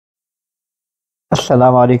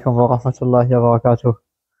Assalamu alaikum wa rahmatullahi wa barakatuh.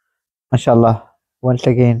 MashaAllah, once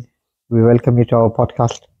again, we welcome you to our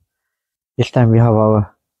podcast. This time we have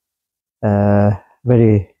our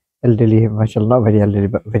very elderly, MashaAllah, not very elderly,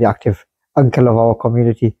 but very active uncle of our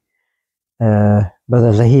community,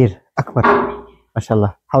 Brother Zahir Akbar.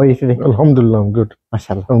 MashaAllah. How are you today? Alhamdulillah, I'm good.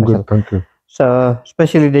 MashaAllah. I'm MashaAllah. good, thank you. So,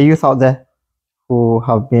 especially the youth out there who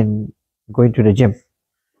have been going to the gym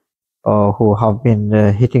or who have been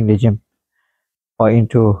hitting the gym or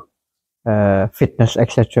into fitness,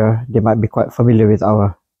 etc., they might be quite familiar with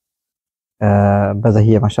our brother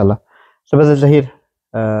here, mashallah. So, Brother Zahir,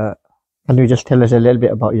 can you just tell us a little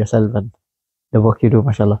bit about yourself and the work you do,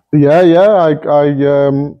 mashallah?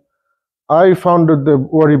 I founded the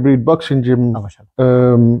Warrior Breed Boxing Gym. Oh,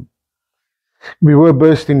 mashallah. We were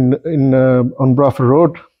based in on Bradford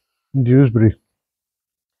Road, in Dewsbury.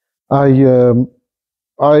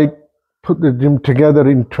 I put the gym together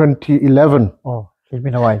in 2011. Oh, it's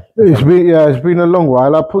been a while. It's been a long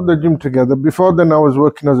while. I put the gym together. Before then, I was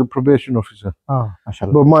working as a probation officer. Oh,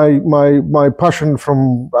 mashallah. But my passion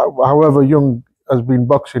from however young has been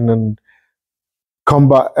boxing and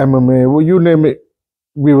combat, MMA, well, you name it,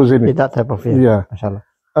 we was in it. That type of Yeah. mashallah.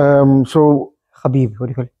 So Khabib, what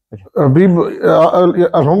do you call it? Habib,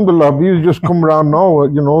 Alhamdulillah, Habib just come around now.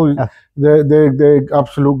 You know, Yeah. they're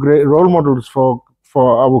absolute great role models for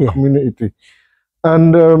our Yeah. community.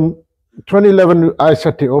 And 2011, I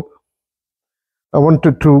set it up. I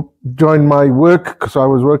wanted to join my work because I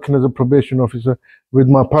was working as a probation officer with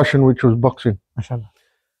my passion, which was boxing, Mashallah.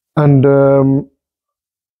 and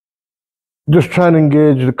just try and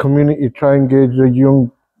engage the community, try and engage the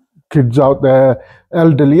young kids out there,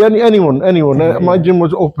 elderly, anyone. Yeah. My gym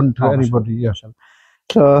was open to Oh, anybody. Yeah.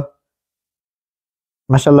 So,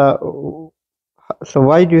 mashallah, so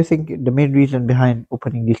why do you think the main reason behind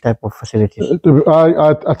opening these type of facilities?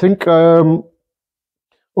 I think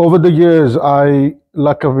over the years, I've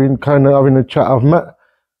been kind of having a chat. I've met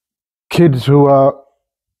kids who are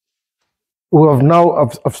now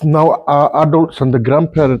adults and the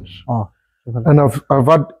grandparents. Oh, And I've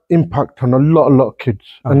had impact on a lot of kids.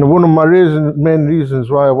 And one of my main reasons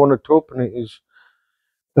why I wanted to open it is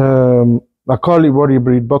I call it Warrior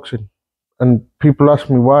Breed Boxing. And people ask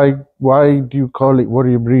me, why do you call it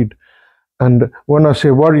Warrior Breed? And when I say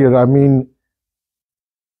warrior, I mean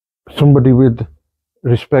somebody with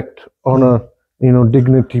respect, honor,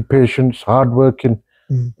 dignity, patience, hardworking,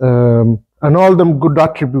 and all them good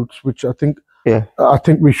attributes, which I think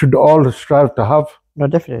we should all strive to have. No,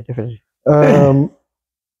 definitely.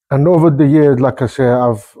 And over the years, like I say,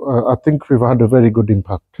 I think we've had a very good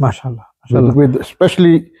impact. Mashallah. With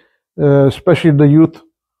especially the youth,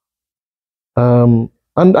 and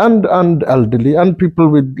elderly, and people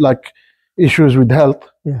with like issues with health.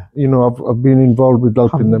 Yeah. I've been involved with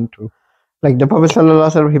helping them too. Like the Prophet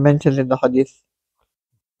ﷺ, he mentions in the hadith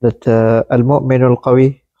that al-mu'min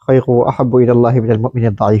al-qawi khayru ahabbu ila Allah min al-mu'min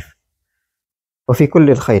al-da'if. Wa fi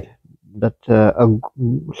kulli al-khayr. That a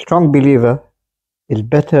strong believer is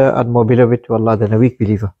better and more beloved to Allah than a weak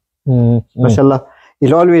believer. Mashallah,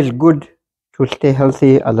 it's always good to stay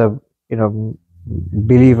healthy as a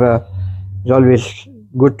believer. It's always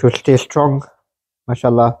good to stay strong.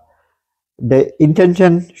 Mashallah, the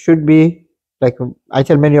intention should be like I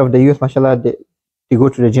tell many of the youth, mashallah, they go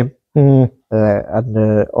to the gym,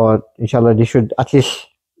 or inshallah they should at least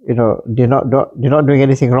they're not doing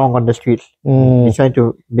anything wrong on the streets. They're trying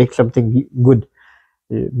to make something good,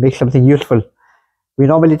 make something useful. We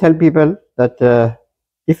normally tell people that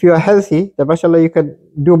if you are healthy, then mashallah you can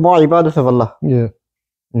do more ibadat of Allah. Yeah.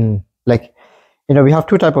 Like we have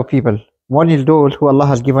two type of people. One is those who Allah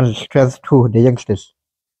has given strength to, the youngsters.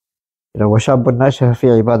 وَشَابٌ نَشَأَ فِي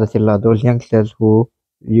عِبَادَةِ اللَّهِ. Those youngsters who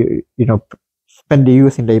spend the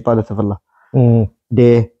youth in the ibadat of Allah.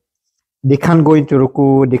 They can't go into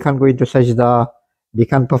ruku, they can't go into sajda, they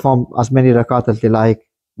can't perform as many rakat as they like,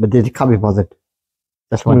 but they can't be bothered.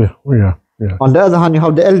 That's one. Yeah. On the other hand, you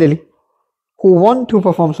have the elderly who want to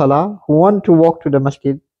perform salah, who want to walk to the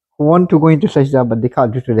masjid, who want to go into sajda, but they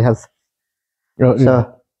can't due to the health.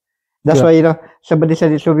 So that's why somebody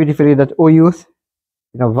said it so beautifully that, oh youth,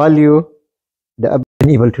 value the ability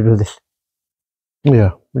and able to do this.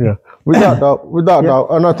 Yeah. Without doubt.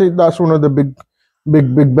 And I think that's one of the big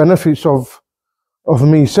benefits of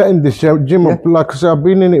me setting this gym up. Like I said, I've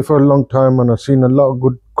been in it for a long time and I've seen a lot of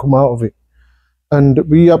good come out of it. And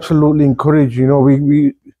we absolutely encourage,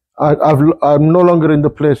 I'm no longer in the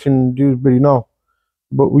place in Dewsbury now,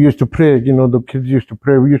 but we used to pray, the kids used to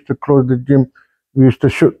pray. We used to close the gym. We used to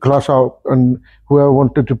shut class out and whoever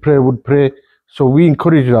wanted to pray would pray. So we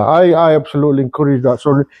encourage that. I absolutely encourage that.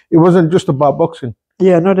 So it wasn't just about boxing.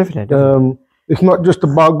 Yeah, no, definitely. It's not just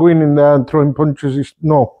about going in there and throwing punches.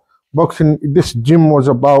 No, boxing. This gym was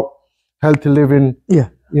about healthy living. Yeah.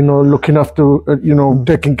 Looking after,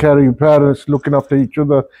 taking care of your parents, looking after each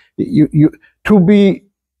other. You to be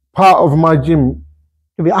part of my gym.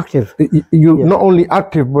 To be active. You not only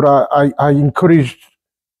active, but I encouraged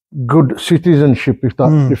good citizenship, if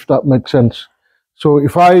that makes sense. So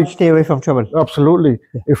if I stay away from trouble. Absolutely.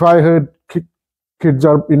 Yeah. If I heard kids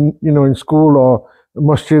are in school or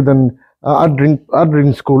masjid, and I'd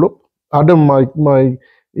ring school up. Adam, my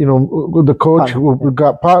the coach who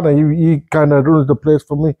got partner, he kind of runs the place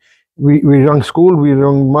for me. We run school, we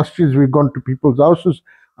run masjids, we've gone to people's houses.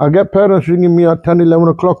 I get parents ringing me at 10, 11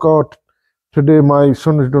 o'clock, or today my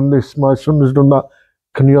son has done this, my son has done that.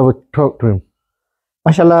 Can you have a talk to him?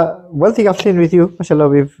 MashaAllah, one thing I've seen with you,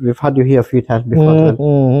 MashaAllah, we've had you here a few times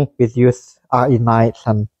before with youth nights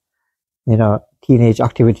and teenage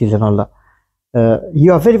activities and all that.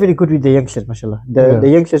 You are very, very good with the youngsters, MashaAllah. The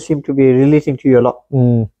youngsters seem to be relating to you a lot.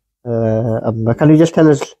 Can you just tell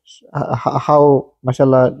us how,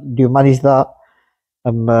 MashaAllah, do you manage that?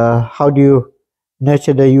 How do you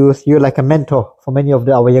nurture the youth? You're like a mentor for many of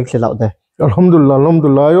our youngsters out there. Alhamdulillah,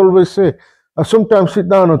 Alhamdulillah. I always say, I sometimes sit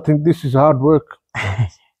down and think this is hard work.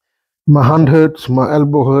 My hand hurts, my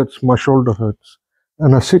elbow hurts, my shoulder hurts.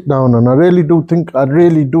 And I sit down and I really do think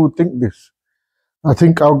this. I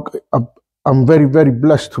think I'm very, very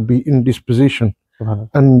blessed to be in this position.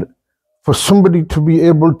 And for somebody to be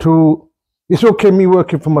able to, it's okay me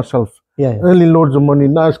working for myself. Earning loads of money,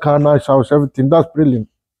 nice car, nice house, everything, that's brilliant.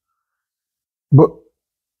 But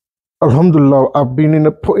Alhamdulillah, I've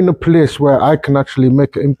been put in a place where I can actually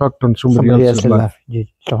make an impact on somebody else's life.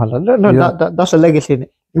 That's a legacy, isn't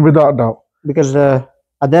it? Without doubt. Because at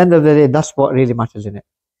the end of the day, that's what really matters, isn't it?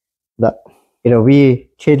 That we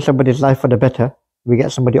change somebody's life for the better. We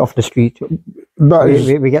get somebody off the street.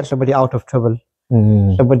 We get somebody out of trouble.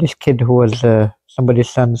 Somebody's kid who was somebody's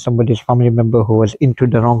son, somebody's family member who was into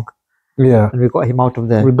the wrong. Yeah. And we got him out of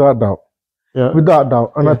there. Without doubt. Without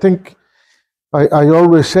doubt. And I think I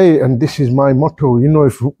always say, and this is my motto,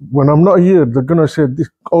 when I'm not here, they're going to say, this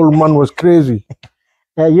old man was crazy.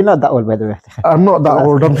 You're not that old, by the way. I'm not that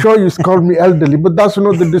old. I'm sure you called me elderly, but that's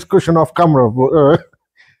another discussion off camera. But,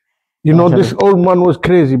 this old man was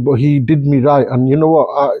crazy, but he did me right. And you know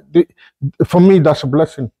what? For me, that's a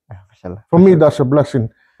blessing. For me, that's a blessing.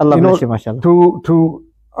 Allah bless you, mashallah. To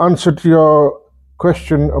answer to your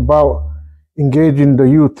question about engaging the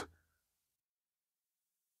youth,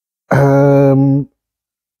 I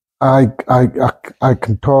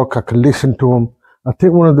can talk, I can listen to them. I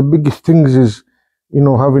think one of the biggest things is,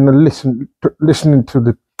 having listening to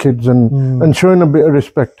the kids and showing a bit of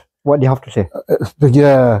respect. What do you have to say?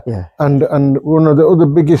 And one of the other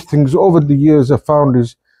biggest things over the years I found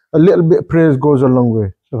is a little bit of praise goes a long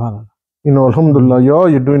way. Subhanallah. Alhamdulillah,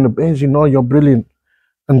 you're doing amazing, you're brilliant.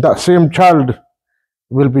 And that same child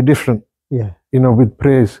will be different, with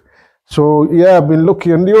praise. So I've been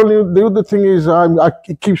lucky, and the other thing is,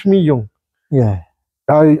 it keeps me young.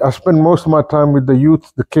 I spend most of my time with the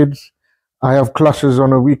youth, the kids. I have classes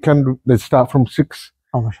on a weekend. They start from 6.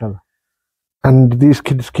 Oh, mashallah. And these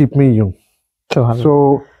kids keep me young.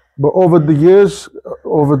 So, but over the years,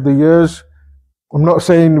 I'm not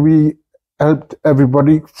saying we helped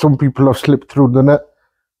everybody. Some people have slipped through the net,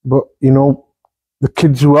 but the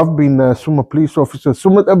kids who have been there, some are police officers,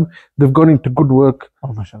 some of them, they've gone into good work,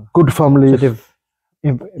 good families. So they've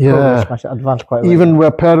advanced quite well. Even where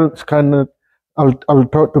parents I'll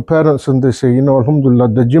talk to parents and they say, Alhamdulillah,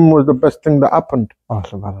 the gym was the best thing that happened. Oh,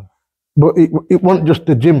 subhanallah. But it wasn't just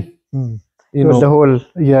the gym. It was the whole.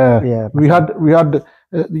 We had.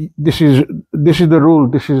 This is the rule.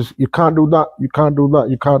 You can't do that. You can't do that.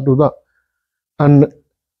 You can't do that. And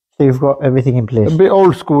so you've got everything in place. A bit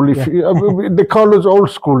old school. They call us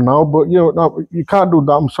old school now, but no, you can't do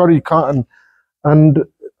that. I'm sorry, you can't. And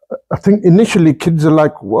I think initially kids are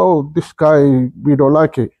like, "Whoa, this guy, we don't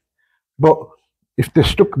like it." But if they're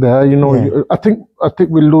stuck there, I think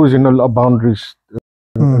we're losing a lot of boundaries.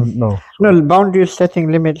 No, boundaries,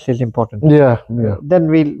 setting limits is important. Then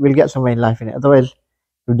we'll get somewhere in life in it. Otherwise,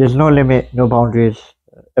 if there's no limit, no boundaries,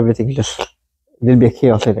 everything there'll be a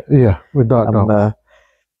chaos in it. Without doubt.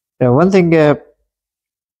 One thing that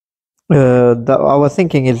I was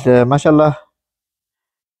thinking is, mashallah,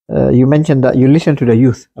 you mentioned that you listen to the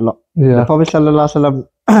youth a lot. The Prophet sallallahu alaihi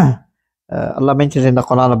wasallam, Allah mentions in the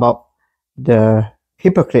Quran about the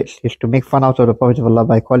hypocrites used to make fun out of the Prophet of Allah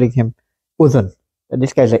by calling him udhun.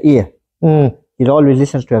 This guy's an ear. He always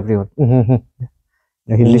listens to everyone.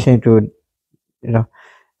 He's listening to,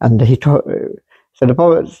 and he taught. So the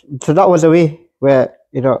Prophet. So that was a way where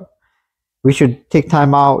we should take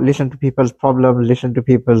time out, listen to people's problems, listen to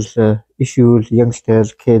people's issues,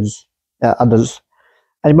 youngsters, kids, adults.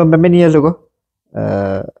 I remember many years ago,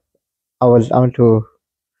 I went to,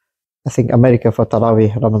 I think, America for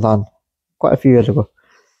Taraweeh, Ramadan, quite a few years ago.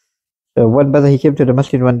 So one brother, he came to the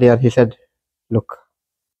masjid one day and he said, look,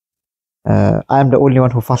 I am the only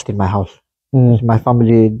one who fasts in my house. My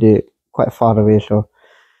family, they're quite far away. So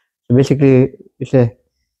basically, you say,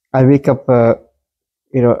 I wake up,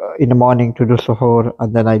 in the morning to do suhoor,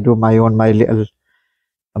 and then I do my little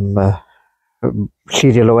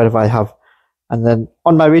cereal or whatever I have. And then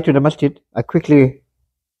on my way to the masjid, I quickly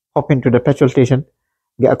hop into the petrol station,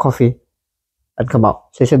 get a coffee, and come out.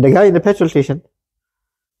 So he said, the guy in the petrol station,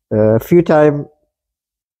 a few times,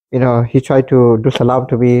 he tried to do salam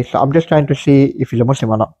to me. So I'm just trying to see if he's a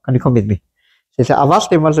Muslim or not. Can you come with me? So he said, I've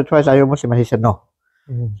asked him once or twice, are you a Muslim? And he said, no.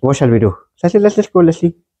 So what shall we do? So I said, let's just go, let's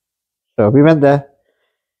see. So we went there.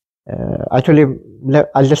 I told him,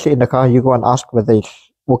 I'll just sit in the car, you go and ask whether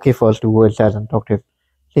it's okay for us to go inside and talk to him.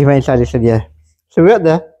 So he went inside, he said, yeah. So we went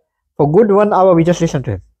there. For a good 1 hour, we just listened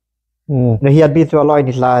to him. He had been through a lot in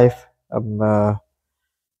his life.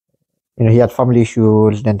 He had family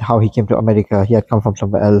issues, then how he came to America, he had come from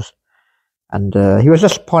somewhere else. And he was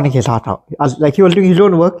just pouring his heart out. Like he was doing his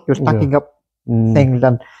own work, he was packing up things,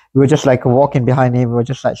 and we were just like walking behind him, we were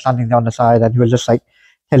just like standing down the side, and he was just like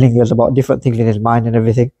telling us about different things in his mind and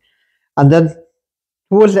everything. And then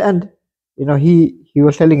towards the end, he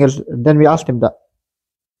was telling us, then we asked him that,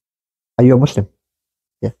 are you a Muslim?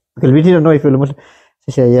 Yeah. Because we didn't know if he was a Muslim.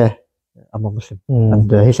 He said, yeah, I'm a Muslim.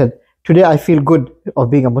 And he said, today I feel good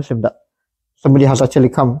of being a Muslim, that somebody has actually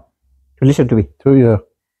come to listen to me.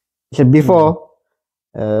 He said, before,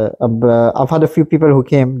 I've had a few people who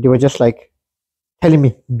came, they were just like telling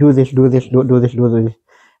me, do this, do this, do this, do this.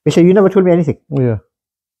 He said, you never told me anything.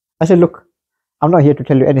 I said, look, I'm not here to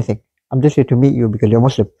tell you anything. I'm just here to meet you because you're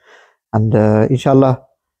Muslim. And inshallah,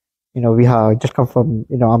 we have just come from,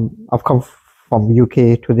 I've come from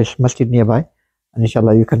UK to this masjid nearby. And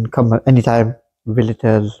inshallah, you can come anytime,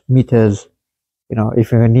 visitors, meeters,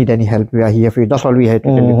 if you need any help, we are here for you. That's all we have to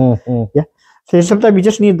tell you. Yeah. So sometimes we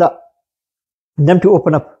just need them to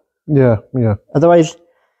open up. Otherwise,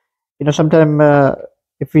 sometimes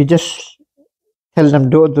if we just tell them,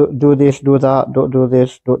 do this, do that, don't do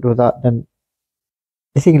this, don't do that, then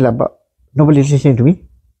they think like, but nobody's listening to me.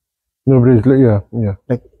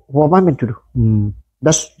 Like, what am I meant to do?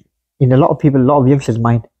 That's in a lot of youngsters'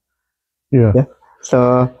 mind.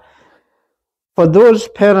 So for those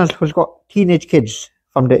parents who's got teenage kids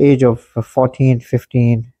from the age of 14,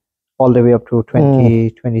 15, all the way up to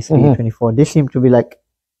 20, 23, 24, they seem to be like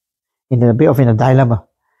in a dilemma.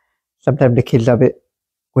 Sometimes the kids are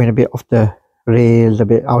going a bit off the rails, a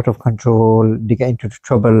bit out of control, they get into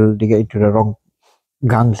trouble, they get into the wrong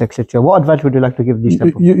gangs, etc. What advice would you like to give these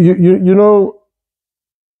type of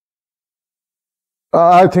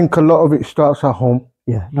I think a lot of it starts at home.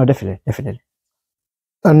 Yeah, no, definitely.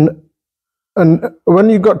 And when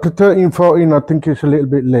you got to 13, 14, I think it's a little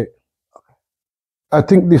bit late. I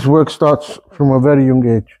think this work starts from a very young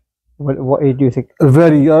age. What age do you think?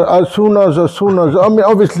 As soon as, I mean,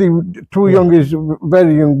 obviously too young is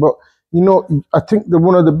very young, but I think that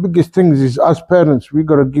one of the biggest things is, as parents, we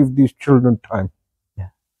got to give these children time.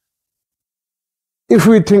 If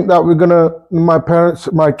we think that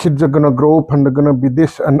my kids are gonna grow up and they're gonna be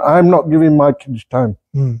this, and I'm not giving my kids time,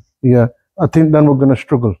 I think then we're gonna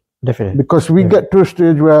struggle. Definitely. Because we get to a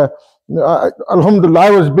stage where, alhamdulillah, I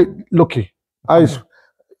was a bit lucky. I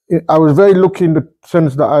was very lucky in the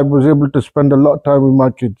sense that I was able to spend a lot of time with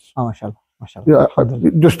my kids. Oh, mashallah. Yeah,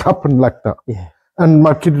 it just happened like that. Yeah. And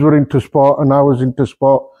my kids were into sport, and I was into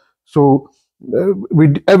sport. So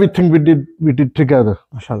everything we did together.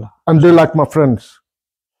 Mashallah. And they're like my friends.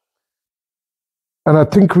 And I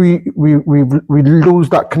think we lose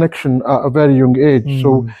that connection at a very young age.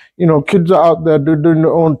 So, kids are out there, they're doing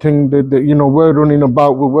their own thing. We're running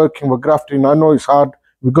about, we're working, we're grafting. I know it's hard,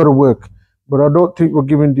 we've got to work. But I don't think we're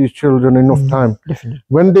giving these children enough time. Definitely.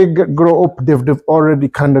 When they grow up, they've already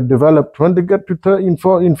kind of developed. When they get to 13,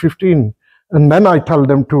 14, 15, and then I tell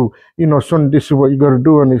them to, son, this is what you got to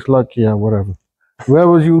do. And it's like, yeah, whatever. Where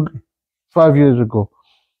was you 5 years ago?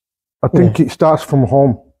 I think it starts from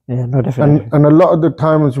home. Yeah, no, definitely. And a lot of the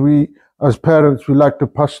times we, as parents, we like to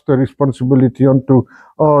pass the responsibility onto,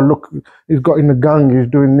 oh, look, he's got in a gang, he's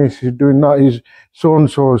doing this, he's doing that, he's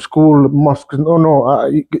so-and-so, school, mosque. No,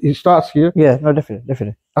 it starts here. Yeah, no,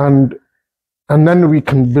 definitely. And then we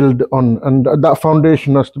can build on, and that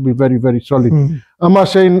foundation has to be very, very solid. Am I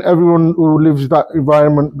saying everyone who lives that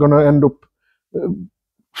environment going to end up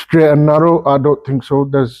straight and narrow? I don't think so.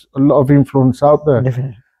 There's a lot of influence out there.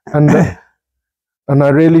 Definitely. And And I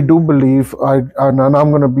really do believe and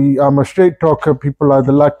I'm a straight talker. People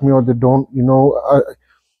either like me or they don't. You know,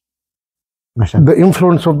 the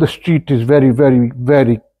influence of the street is very, very,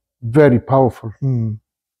 very, very powerful.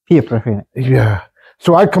 Peer pressure. Yeah.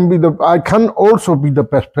 So I can also be the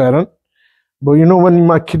best parent, but you know, when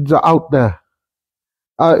my kids are out there,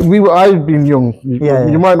 I've been young.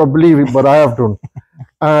 You might not believe it, but I have done.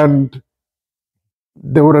 And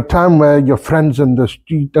there were a time where your friends and the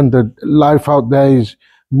street and the life out there is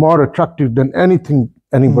more attractive than anything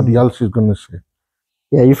anybody else is going to say.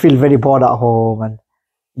 Yeah, you feel very bored at home, and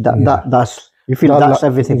that's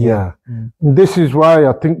everything. Yeah. This is why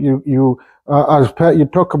I think you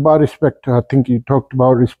talk about respect. I think you talked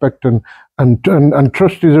about respect and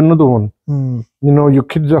trust is another one. You know, your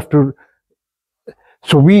kids have to.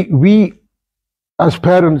 So we as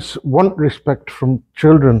parents want respect from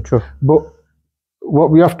children, but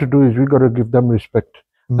what we have to do is we got to give them respect.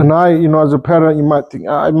 And you know, as a parent, you might think,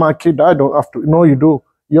 my kid, I don't have to. No, you do.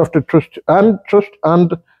 You have to trust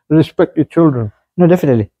and respect your children. No,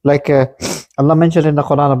 definitely. Like Allah mentioned in the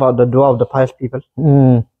Quran about the dua of the pious people.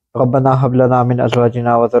 رَبَّنَا هَبْ لَنَا مِنْ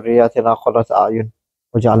أَزْوَاجِنَا وَذُرِّيَّاتِنَا قُرَّةَ أَعْيُنٍ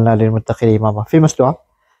وَاجْعَلْنَا لِلْمُتَّقِينَ إِمَامًا. Famous dua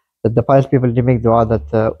that the pious people, they make dua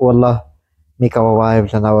that, oh Allah, make our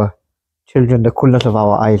wives and our children the coolness of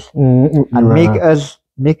our eyes, and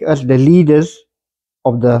make us the leaders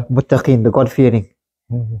of the muttaqeen, the God-fearing.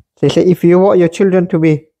 They say, if you want your children to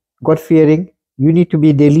be God-fearing, you need to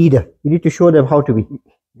be their leader. You need to show them how to be.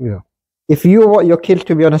 Yeah. If you want your kids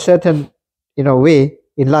to be on a certain, way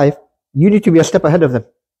in life, you need to be a step ahead of them.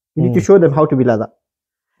 You need to show them how to be like that.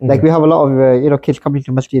 Like we have a lot of kids coming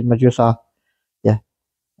to masjid, madrasa. Yeah.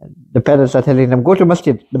 The parents are telling them, go to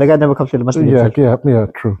masjid, but the guy never comes to the masjid. Yeah,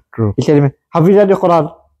 true. He's telling me, have you read the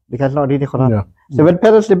Quran? The guy's not reading the Quran. Yeah. So when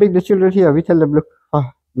parents, they bring the children here, we tell them, look,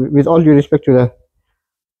 with all due respect to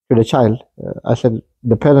the child, I said,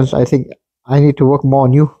 the parents, I think I need to work more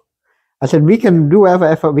on you. I said, we can do whatever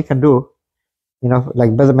effort we can do. You know,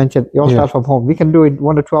 like brother mentioned, you all start from home. We can do it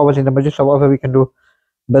 1 or 2 hours in the masjid, or whatever we can do.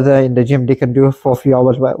 Brother in the gym, they can do it for a few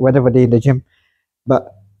hours, whenever they're in the gym. But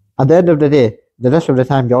at the end of the day, the rest of the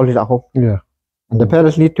time, they're always at home. Yeah. And the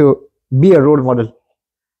parents need to be a role model.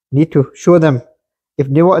 Need to show them, if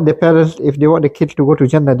they want the kids to go to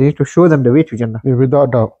Jannah, they need to show them the way to Jannah. Yeah,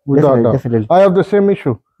 without doubt. Definitely. I have the same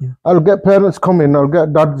issue. Yeah. I'll get parents coming, I'll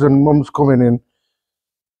get dads and moms coming in.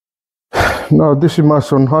 No, this is my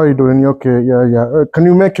son. How are you doing? You okay? Yeah. Can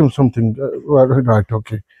you make him something? Right,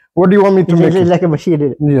 okay. What do you want me to make him? Like a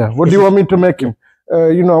machine. Yeah. What do you want me to make him? I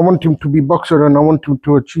want him to be boxer and I want him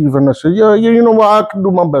to achieve. And I say, yeah, you know what? I can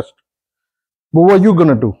do my best. But what are you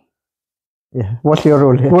gonna do? Yeah. What's your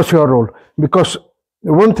role here? What's your role? Because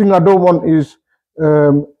the one thing I don't want is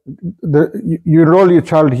you enroll your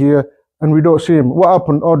child here and we don't see him. What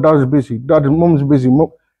happened? Oh, dad's busy. Mom's busy.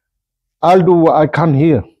 I'll do what I can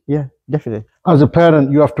here. Yeah, definitely. As a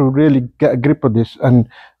parent, you have to really get a grip of this and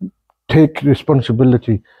take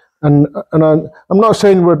responsibility. And I'm not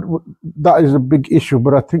saying that is a big issue,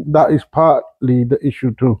 but I think that is partly the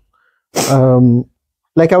issue too.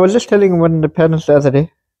 Like I was just telling when the parents the other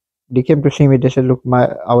day, they came to see me, they said, look,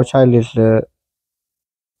 our child is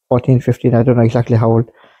 14, 15, I don't know exactly how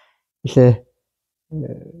old. He said,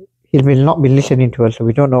 he will not be listening to us, so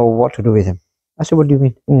we don't know what to do with him. I said, what do you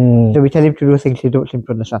mean? So we tell him to do things he don't seem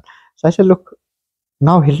to understand. So I said, look,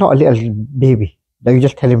 now he's not a little baby that you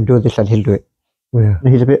just tell him do this and he'll do it. Yeah.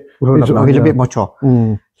 And he's a bit grown up now, he's a bit mature.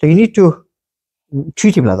 So you need to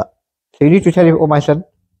treat him like that. So you need to tell him, oh my son,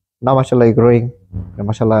 now mashallah you're growing, and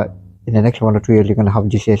mashallah in the next 1 or 2 years you're going to have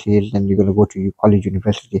GCSEs and you're going to go to college,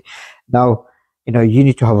 university. Now, you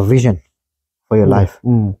need to have a vision for your life.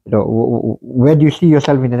 Where do you see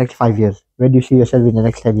yourself in the next 5 years? Where do you see yourself in the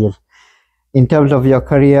next 10 years? In terms of your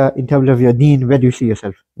career, in terms of your deen, where do you see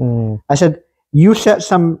yourself? I said, you set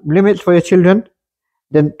some limits for your children,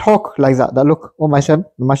 then talk like that. That look, oh my son,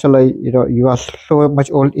 mashallah, you are so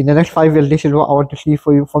much old. In the next 5 years, this is what I want to see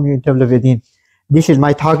from you in terms of your deen. This is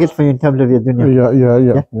my target for you in terms of your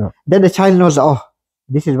dunya. Yeah. Then the child knows, oh,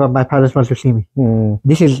 this is what my parents want to see me.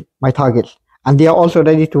 This is my target. And they are also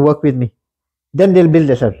ready to work with me. Then they'll build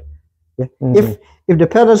themselves. Yeah. If the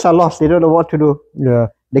parents are lost, they don't know what to do. Yeah.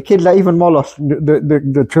 The kids are even more lost.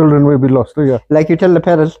 The children will be lost. Yeah. Like you tell the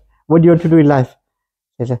parents, what do you want to do in life?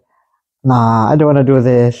 They say, nah, I don't want to do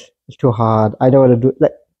this. It's too hard. I don't want to do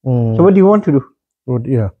it. So what do you want to do?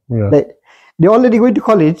 Yeah. Like, they're already going to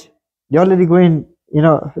college. They're already going,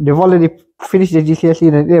 they've already finished the GCSE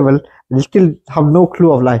and A-level. They still have no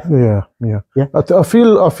clue of life. Yeah. Yeah. I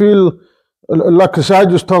feel like I said,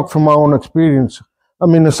 I just talk from my own experience. I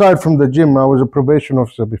mean, aside from the gym, I was a probation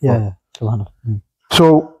officer before. Yeah.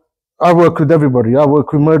 So I work with everybody. I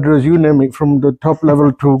work with murderers, you name it, from the top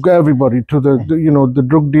level to everybody, to the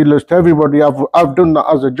drug dealers, to everybody. I've done that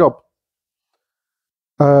as a job.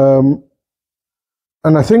 And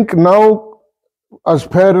I think now, as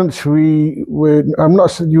parents, I'm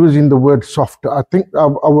not using the word soft. I think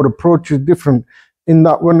our approach is different in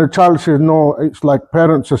that when a child says no, it's like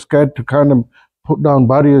parents are scared to kind of put down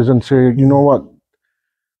barriers and say, you know what,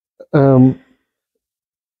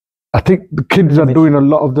 I think the kids are doing a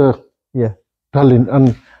lot of the telling,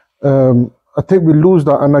 and I think we lose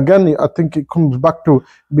that. And again, I think it comes back to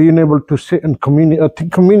being able to sit and communicate. I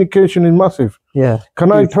think communication is massive. Yeah.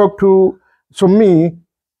 Can I talk to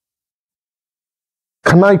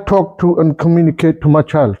and communicate to my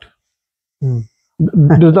child?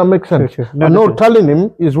 Does that make sense? Sure. I know telling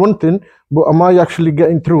him is one thing, but am I actually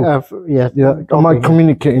getting through? Am I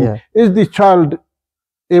communicating? Yeah. Is the child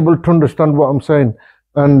able to understand what I'm saying?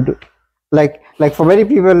 And like for many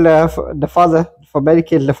people, for many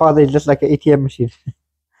kids, the father is just like an ATM machine.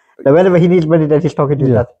 Like whenever he needs money, that he's talking to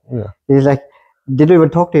his dad. Yeah. He's like, they don't even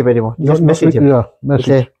talk to him anymore. You just message him. Yeah, message.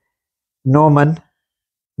 Say, no man,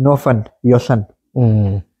 no fun, your son.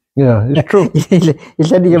 Yeah, it's true. He's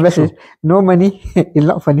sending a message. No money, it's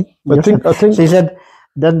not funny. I think. So he said,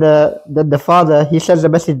 then the father, he sends a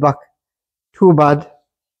message back. Too bad,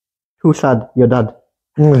 too sad, your dad.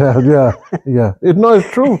 Yeah. It's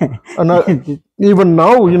true. And even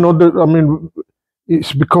now,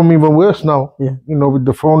 it's become even worse now. Yeah. With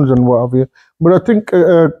the phones and what have you. But I think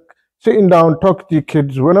sitting down, talk to your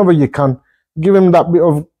kids whenever you can, give them that bit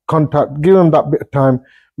of contact, give them that bit of time,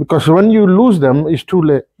 because when you lose them, it's too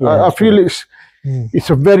late. Yeah, I feel it's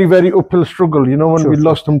a very, very uphill struggle. When we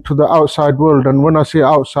lost them to the outside world, and when I say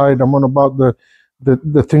outside, I'm on about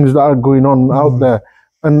the things that are going on out there.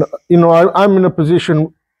 And I'm in a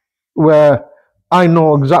position where I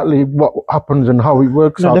know exactly what happens and how it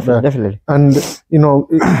works out there. Definitely. And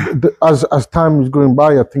as time is going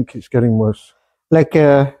by, I think it's getting worse. Like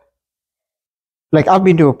I've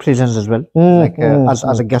been to prisons as well,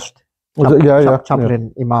 as a guest.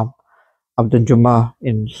 Chaplain, Imam. I've done Jummah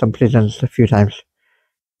in some prisons a few times.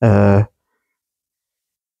 The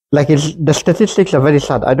statistics are very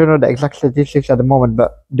sad. I don't know the exact statistics at the moment,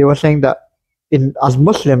 but they were saying that as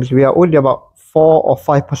Muslims, we are only about 4 or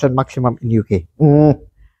 5% maximum in UK.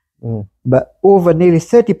 But over nearly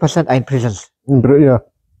 30% are in prisons.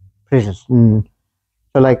 Prisons.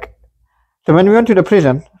 So when we went to the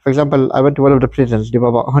prison, for example, I went to one of the prisons, there were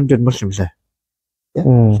about 100 Muslims there.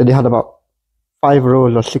 So they had about 5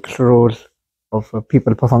 rows or 6 rows of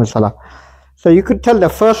people performing salah. So you could tell the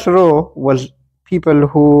first row was people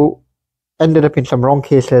who ended up in some wrong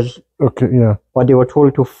cases. Or they were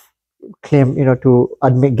told to claim, to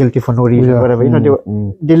admit guilty for no reason, whatever.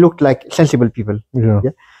 They looked like sensible people.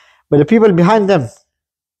 But the people behind them,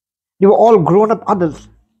 they were all grown-up adults,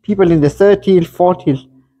 people in their 30s, 40s,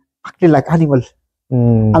 acting like animals.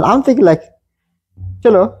 And I'm thinking like,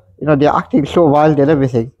 chalo, they're acting so wild and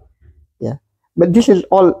everything. But this is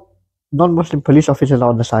all non-Muslim police officers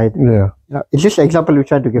on the side. It's just an example we're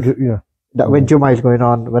trying to give. That when Jummah is going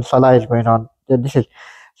on, when Salah is going on, then this is.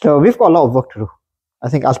 So we've got a lot of work to do. I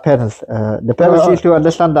think as parents, the parents need to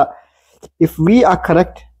understand that if we are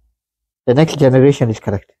correct, the next generation is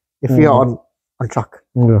correct. If we are on track.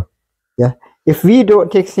 If we don't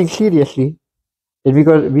take things seriously, then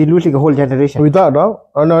we're losing a whole generation. Without doubt.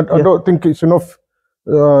 And I don't think it's enough.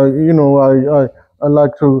 I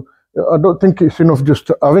don't think it's enough just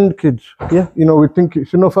having kids. We think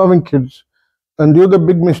it's enough having kids. And the other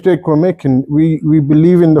big mistake we're making, we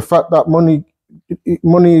believe in the fact that money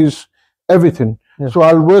is everything. So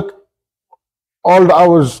I'll work all the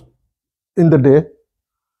hours in the day,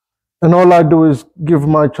 and all I do is give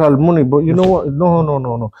my child money. But you know what?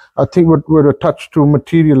 No. I think we're attached to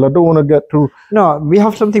material. I don't want to get to... No, we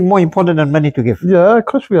have something more important than money to give. Yeah, of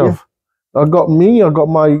course we have. I got me, I got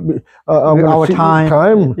my... our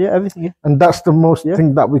time. Everything. And that's the most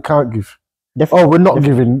thing that we can't give. Definitely. We're not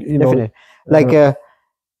giving, Definitely. Like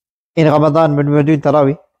in Ramadan, when we were doing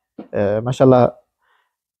Taraweeh, mashallah,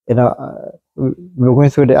 we were going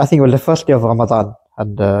through I think it was the first day of Ramadan,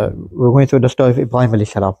 and we were going through the story of Ibrahim alayhi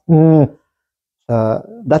salam.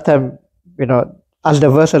 That time, as the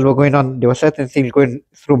verses were going on, there were certain things going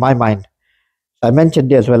through my mind. So I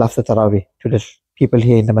mentioned it as well after Taraweeh to the people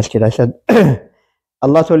here in the masjid. I said,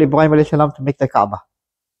 Allah told Ibrahim alayhi salam to make the Kaaba.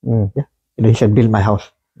 He said, build my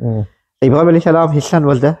house. So Ibrahim alayhi salam, his son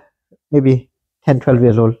was there, maybe 10, 12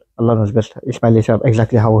 years old. Allah knows best. Ismail alayhi salam,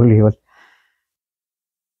 exactly how old he was.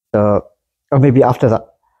 So, or maybe after that.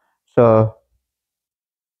 So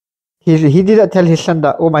he didn't tell his son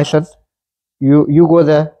that, oh my son, you go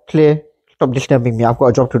there, play, stop disturbing me. I've got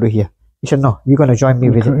a job to do here. He said, no, you're going to join me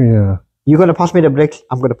with it. Yeah. You're going to pass me the brakes.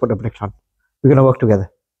 I'm going to put the brakes on. We're going to work together.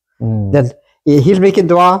 Then he's making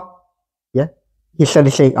dua. Yeah. He's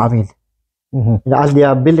suddenly saying, Ameen. As they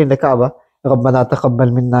are building the Kaaba, رَبَّنَا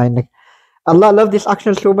تَقَبَّلْ مِنَّا إِنَّكَ. Allah loved this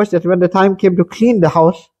action so much that when the time came to clean the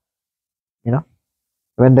house,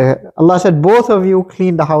 when Allah said, both of you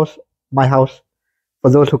clean the house, my house, for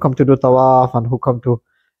those who come to do tawaf and who come to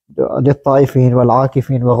the ta'ifin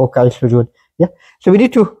wal-aqifin wa rukai sujud. Yeah. So we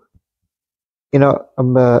need to,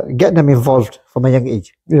 get them involved from a young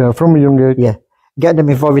age. Yeah, from a young age. Yeah. Get them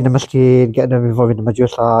involved in the masjid, get them involved in the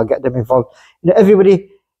madrasa, get them involved.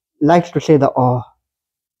 Everybody likes to say that, oh,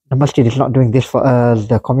 the masjid is not doing this for us,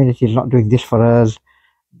 the community is not doing this for us,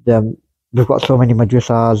 we've got so many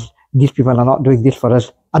madrasas, these people are not doing this for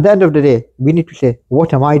us. At the end of the day, we need to say,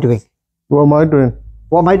 what am I doing? What am I doing?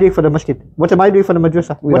 What am I doing for the masjid? What am I doing for the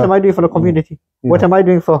madrasa? What am I doing for the community? What am I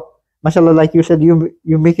doing for, mashallah, like you said,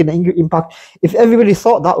 you're making an impact. If everybody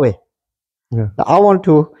thought that way, that I want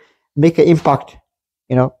to make an impact,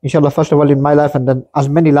 inshallah, first of all in my life and then as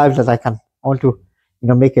many lives as I can, I want to,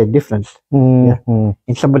 make a difference in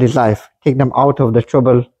somebody's life, take them out of the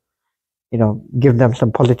trouble, give them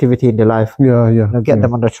some positivity in their life, get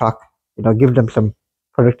them on the track, give them some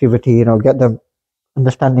productivity, get them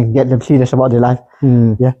understanding, get them serious about their life.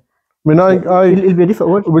 Yeah. I mean, it'll be a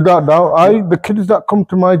different world. Without doubt, the kids that come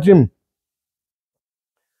to my gym,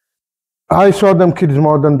 I saw them kids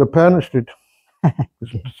more than the parents did.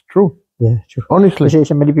 It's true. Yeah, true. Honestly,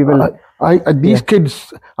 so many people. These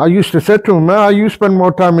kids, I used to say to them, man, you spend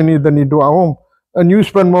more time in here than you do at home, and you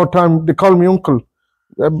spend more time. They call me uncle,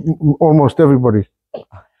 almost everybody.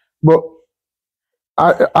 But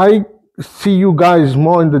I see you guys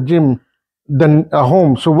more in the gym than at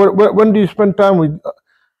home. So when do you spend time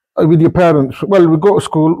with your parents? Well, we go to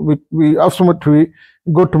school, we have something to eat,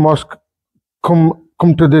 go to mosque, come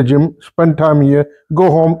to the gym, spend time here,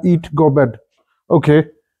 go home, eat, go bed. Okay.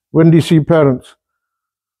 When do you see parents?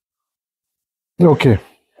 Okay.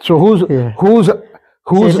 So who's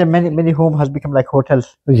many home has become like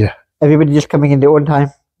hotels. Yeah. Everybody just coming in their own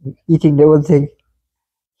time, eating their own thing,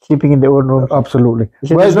 sleeping in their own room. Absolutely.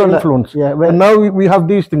 Where's the influence? Yeah. And now we have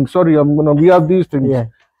these things. Sorry, we have these things. Yeah.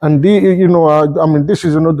 And I mean, this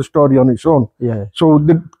is another story on its own. Yeah. So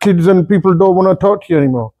the kids and people don't want to talk to you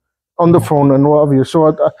anymore on the phone and whatever.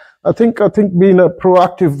 So I think being a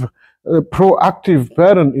proactive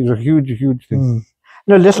parent is a huge thing.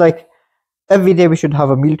 Just like every day we should have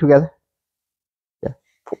a meal together. Yeah.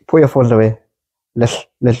 Put your phones away. Let's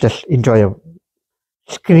just enjoy a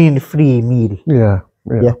screen-free meal. Yeah.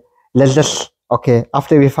 Let's just,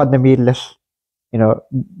 after we've had the meal, let's,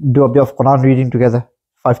 do a bit of Quran reading together,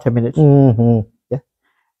 5-10 minutes. Yeah.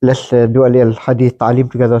 Let's do a little hadith ta'aleem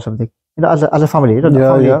together or something. As a family.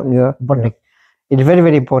 Yeah. Bonding. It's very,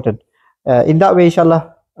 very important. In that way,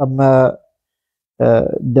 inshallah, the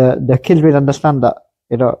kids will understand that,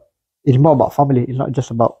 it's more about family. It's not just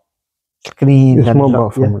about screens. It's more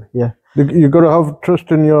about family. Yeah. You got to have trust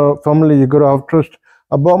in your family. You got to have trust.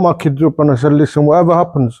 I brought my kids up and I said, listen, whatever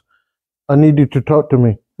happens, I need you to talk to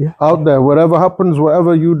me. Yeah. Out there, whatever happens,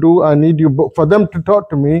 whatever you do, I need you. But for them to talk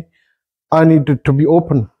to me, I need to be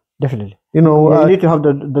open. Definitely. You need to have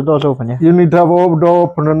the doors open. Yeah. You need to have the door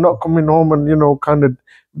open and not coming home and kind of.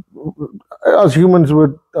 As humans,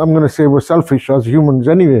 I'm going to say we're selfish as humans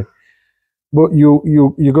anyway. But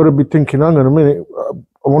you got to be thinking, hang on a minute.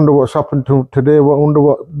 I wonder what's happened to today. I wonder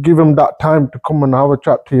what. Give them that time to come and have a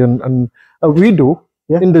chat to you, and we do.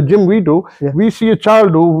 Yeah. In the gym, we do. Yeah. We see a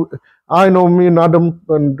child who, I know, me and Adam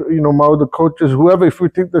and my other coaches, whoever. If we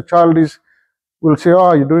think the child is, we'll say,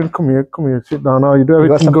 "Oh, you doing? Come here, sit down. Oh, you doing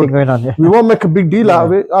everything good?" Going on, yeah. We won't make a big deal out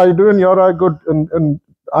of it. Are you doing? You're all right, good. And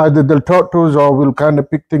either they'll talk to us or we'll kind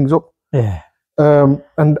of pick things up. Yeah.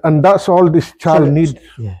 And that's all this child needs.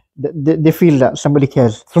 Yeah. They feel that somebody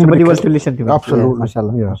cares. Somebody wants to listen to me. Absolutely. Yeah,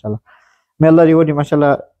 mashallah. Yeah. Mashallah. May Allah reward you,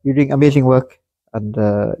 mashallah. You're doing amazing work. And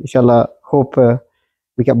inshallah, hope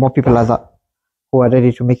we get more people like that who are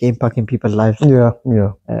ready to make an impact in people's lives. Yeah.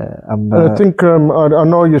 I think, I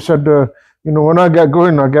know you said, when I get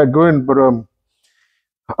going, but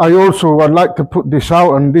I'd like to put this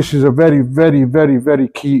out, and this is a very, very, very, very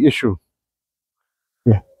key issue.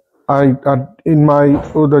 Yeah. In my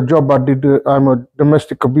other job, I'm a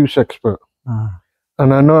domestic abuse expert.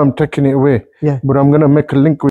 And I know I'm taking it away. Yeah. But I'm going to make a link with